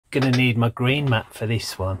Gonna need my green mat for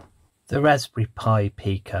this one. The Raspberry Pi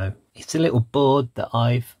Pico. It's a little board that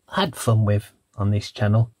I've had fun with on this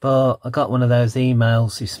channel, but I got one of those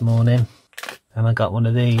emails this morning and I got one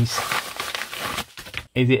of these.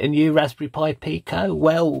 Is it a new Raspberry Pi Pico?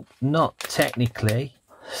 Well, not technically.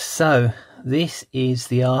 So this is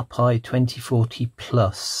the RP2040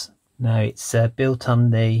 Plus. Now it's built on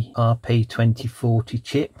the RP2040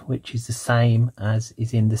 chip, which is the same as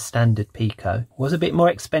is in the standard Pico. It was a bit more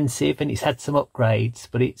expensive and it's had some upgrades,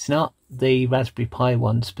 but it's not the Raspberry Pi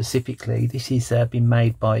one specifically. This is been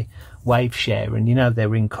made by Waveshare, and you know they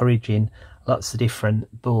were encouraging lots of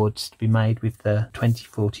different boards to be made with the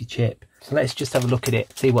 2040 chip. So let's just have a look at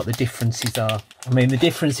it, see what the differences are. I mean, the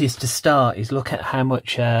differences to start is look at how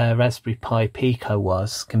much Raspberry Pi Pico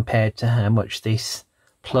was compared to how much this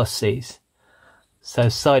Plus is. So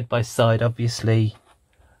side by side, obviously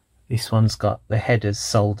this one's got the headers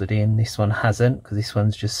soldered in, this one hasn't, because this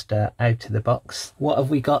one's just out of the box. What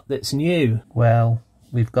have we got that's new? Well,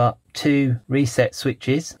 we've got two reset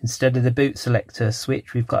switches. Instead of the boot selector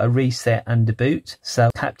switch, we've got a reset and a boot.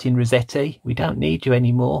 So Captain Rossetti, we don't need you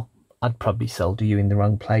anymore. I'd probably solder you in the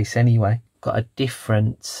wrong place anyway. Got a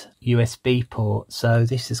different USB port, so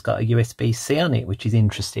this has got a USB-C on it, which is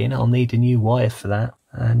interesting. I'll need a new wire for that.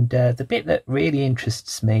 And the bit that really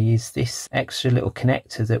interests me is this extra little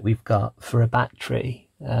connector that we've got for a battery.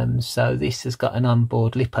 So this has got an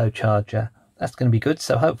onboard LiPo charger. That's going to be good,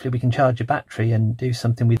 so hopefully we can charge a battery and do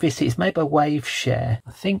something with this. It's made by Waveshare.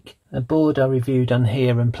 I think a board I reviewed on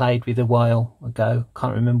here and played with a while ago.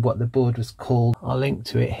 Can't remember what the board was called. I'll link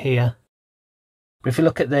to it here. But if you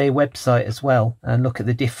look at the website as well and look at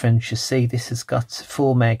the difference, you see this has got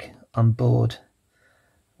 4 meg on board,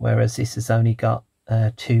 whereas this has only got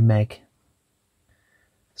 2 meg.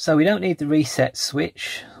 So we don't need the reset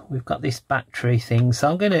switch. We've got this battery thing,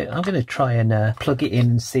 so I'm gonna try and plug it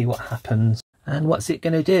in and see what happens. And what's it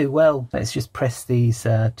going to do? Well, let's just press these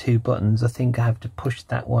 2 buttons. I think I have to push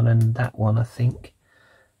that one and that one. I think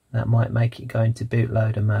that might make it go into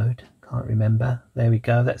bootloader mode. Can't remember. There we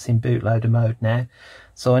go, that's in bootloader mode now.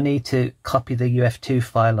 So I need to copy the UF2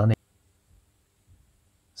 file on it.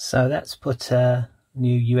 So that's put a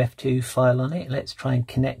new UF2 file on it. Let's try and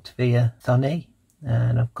connect via Thonny,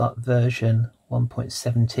 and I've got version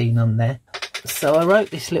 1.17 on there. So I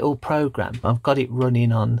wrote this little program. I've got it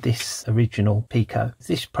running on this original Pico.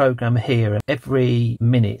 This program here, every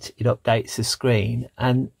minute it updates the screen,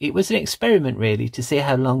 and it was an experiment really to see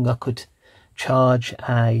how long I could charge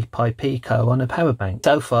a Pi Pico on a power bank.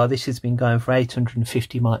 So far this has been going for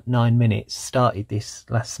 859 minutes. Started this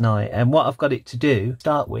last night, and what I've got it to do,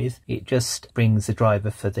 start with, it just brings the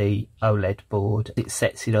driver for the OLED board, it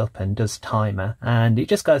sets it up and does timer, and it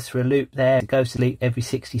just goes through a loop there. It goes to sleep every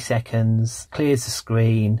 60 seconds, clears the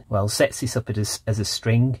screen, well, sets this up as a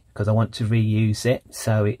string because I want to reuse it.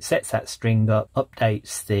 So it sets that string up,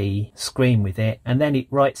 updates the screen with it, and then it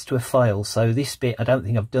writes to a file. So this bit, I don't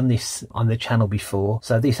think I've done this on the channel before.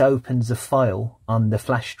 So this opens a file on the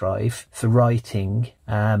flash drive for writing.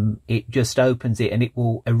 It just opens it and it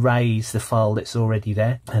will erase the file that's already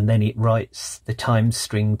there, and then it writes the time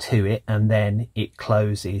string to it, and then it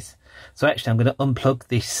closes. So actually I'm going to unplug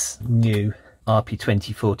this new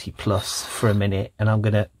RP2040 Plus for a minute, and I'm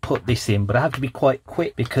going to put this in, but I have to be quite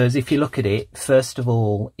quick because if you look at it, first of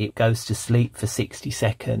all it goes to sleep for 60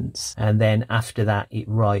 seconds, and then after that it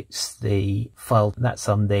writes the file that's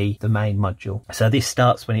on the main module. So this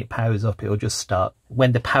starts when it powers up. It'll just start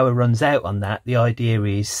when the power runs out on that. The idea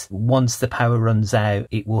is once the power runs out,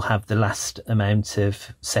 it will have the last amount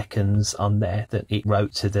of seconds on there that it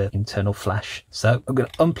wrote to the internal flash. So I'm going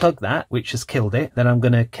to unplug that, which has killed it. Then I'm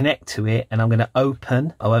going to connect to it and I'm going to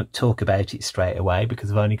open. I won't talk about it straight away because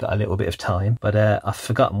I've only got a little bit of time, but I've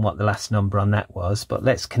forgotten what the last number on that was. But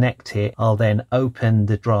let's connect it. I'll then open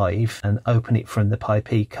the drive and open it from the Pi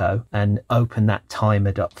Pico and open that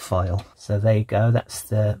timer.py file. So there you go, that's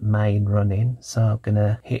the main running. So I'm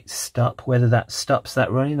gonna hit stop. Whether that stops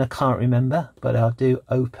that running, I can't remember, but I'll do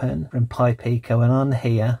open from Pi Pico, and on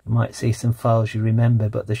here you might see some files you remember,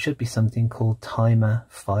 but there should be something called timer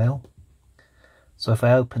file. So if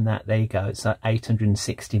I open that, there you go, it's like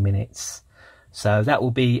 860 minutes. So that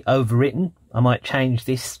will be overwritten. I might change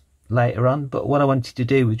this later on, but what I wanted to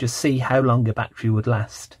do was just see how long a battery would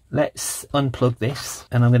last. Let's unplug this,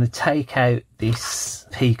 and I'm going to take out this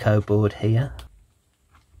Pico board here.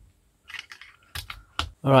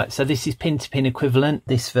 Alright, so this is pin-to-pin equivalent,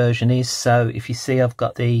 this version is. So if you see, I've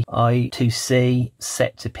got the I2C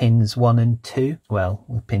set to pins 1 and 2. Well,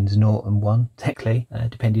 with pins 0 and 1, technically,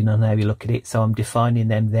 depending on how you look at it. So I'm defining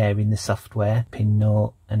them there in the software, pin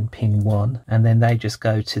 0 and pin 1. And then they just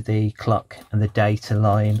go to the clock and the data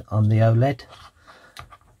line on the OLED.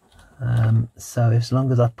 So as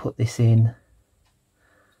long as I put this in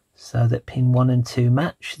so that pin 1 and 2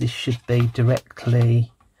 match, this should be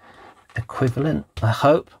directly equivalent, I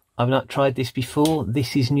hope. I've not tried this before,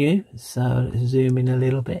 this is new, so zoom in a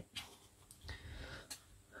little bit.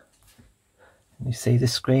 You see the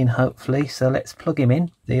screen hopefully, so let's plug him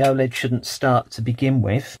in. The OLED shouldn't start to begin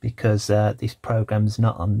with because this program's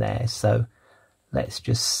not on there, so let's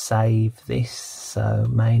just save this. So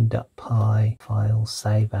main.py file,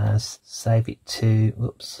 save as, save it to,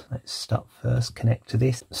 oops, let's stop first, connect to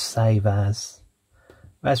this, save as.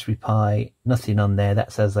 Raspberry Pi, nothing on there,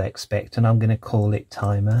 that's as I expect, and I'm going to call it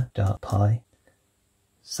timer.py.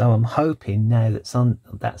 So I'm hoping now that's on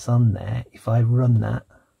there, if I run that,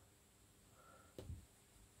 I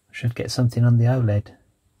should get something on the OLED.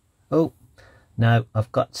 Oh, no,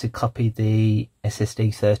 I've got to copy the SSD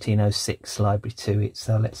 1306 library to it,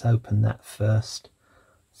 so let's open that first.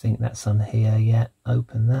 I think that's on here, yeah,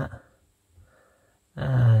 open that.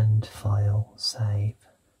 And file, save.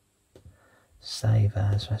 Save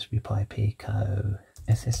as Raspberry Pi Pico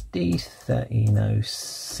SSD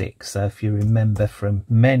 1306. So if you remember from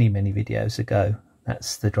many videos ago,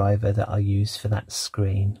 that's the driver that I use for that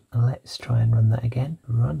screen. Let's try and run that again.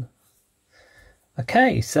 Run.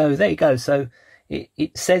 Okay, so there you go. So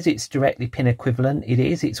it says it's directly pin equivalent. It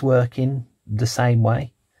is. It's working the same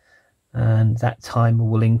way, and that timer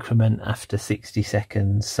will increment after 60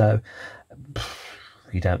 seconds. So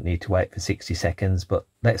you don't need to wait for 60 seconds, but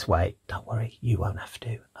let's wait. Don't worry, you won't have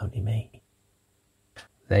to, only me.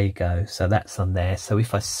 There you go, so that's on there. So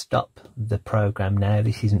if I stop the program now,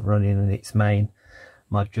 this isn't running in its main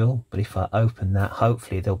module, but if I open that,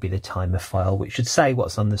 hopefully there'll be the timer file, which should say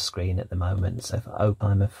what's on the screen at the moment. So if I open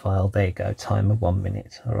timer file, there you go, timer 1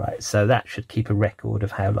 minute. All right, so that should keep a record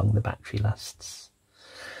of how long the battery lasts.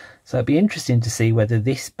 So it'd be interesting to see whether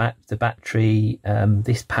this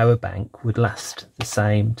this power bank would last the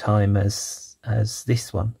same time as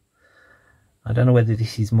this one. I don't know whether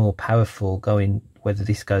this is more powerful, whether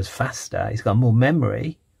this goes faster. It's got more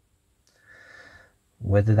memory.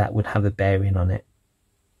 Whether that would have a bearing on it,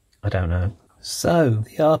 I don't know. So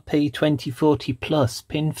the RP2040 Plus,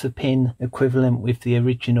 pin for pin equivalent with the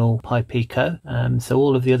original Pi Pico. So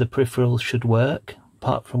all of the other peripherals should work,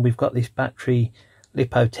 apart from we've got this battery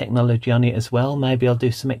lipo technology on it as well. Maybe I'll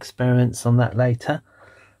do some experiments on that later.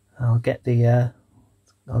 I'll get a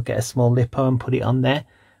small lipo and put it on there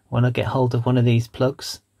when I get hold of one of these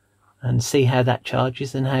plugs and see how that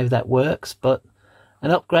charges and how that works. But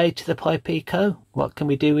an upgrade to the Pi Pico, what can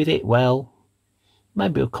we do with it? Well,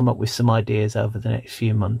 maybe we'll come up with some ideas over the next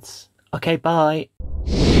few months. Okay, bye.